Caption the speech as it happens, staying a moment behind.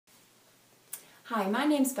Hi, my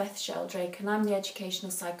name's Beth Sheldrake and I'm the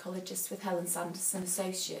Educational Psychologist with Helen Sanderson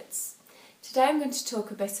Associates. Today I'm going to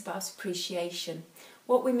talk a bit about appreciation,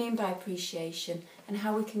 what we mean by appreciation and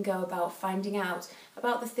how we can go about finding out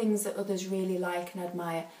about the things that others really like and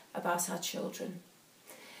admire about our children.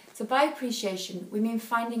 So by appreciation we mean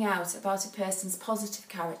finding out about a person's positive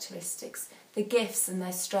characteristics, their gifts and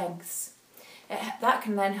their strengths. That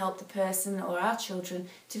can then help the person or our children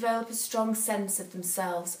develop a strong sense of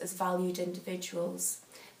themselves as valued individuals.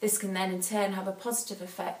 This can then in turn have a positive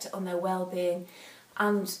effect on their well-being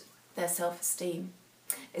and their self-esteem.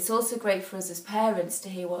 It's also great for us as parents to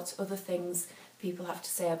hear what other things people have to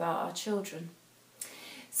say about our children.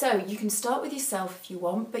 So you can start with yourself if you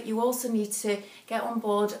want, but you also need to get on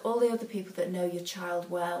board all the other people that know your child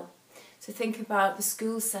well. So think about the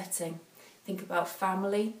school setting. Think about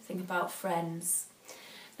family, think about friends.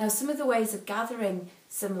 Now some of the ways of gathering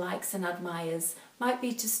some likes and admires might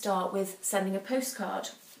be to start with sending a postcard,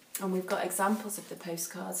 and we've got examples of the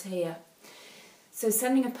postcards here. So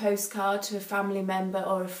sending a postcard to a family member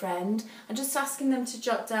or a friend and just asking them to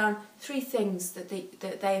jot down 3 things that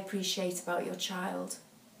they appreciate about your child.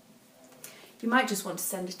 You might just want to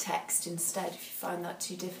send a text instead if you find that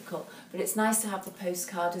too difficult, but it's nice to have the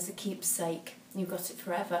postcard as a keepsake. You've got it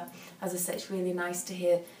forever. As I say, it's really nice to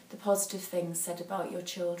hear the positive things said about your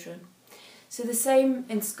children. So the same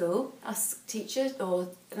in school. Ask teachers or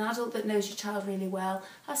an adult that knows your child really well,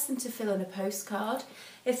 ask them to fill in a postcard.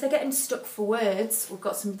 If they're getting stuck for words, we've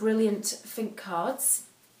got some brilliant think cards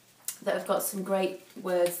that have got some great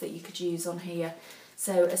words that you could use on here.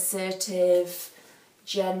 So assertive,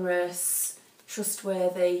 generous,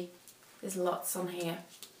 trustworthy, there's lots on here.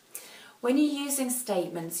 When you're using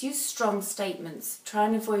statements, use strong statements. Try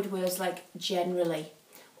and avoid words like generally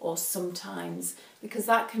or sometimes, because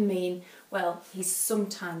that can mean, well, he's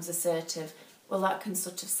sometimes assertive. Well, that can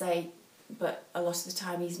sort of say, but a lot of the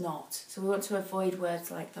time he's not. So we want to avoid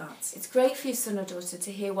words like that. It's great for your son or daughter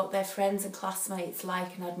to hear what their friends and classmates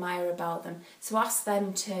like and admire about them. So ask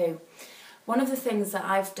them too. One of the things that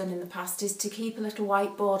I've done in the past is to keep a little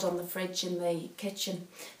whiteboard on the fridge in the kitchen.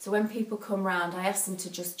 So when people come round, I ask them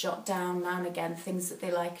to just jot down now and again things that they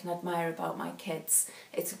like and admire about my kids.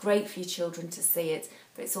 It's great for your children to see it,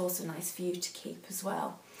 but it's also nice for you to keep as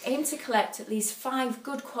well. Aim to collect at least 5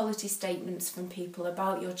 good quality statements from people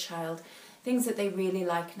about your child, things that they really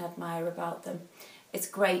like and admire about them. It's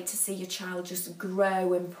great to see your child just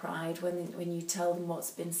grow in pride when you tell them what's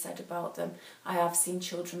been said about them. I have seen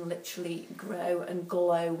children literally grow and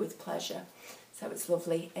glow with pleasure. So it's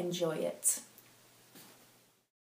lovely. Enjoy it.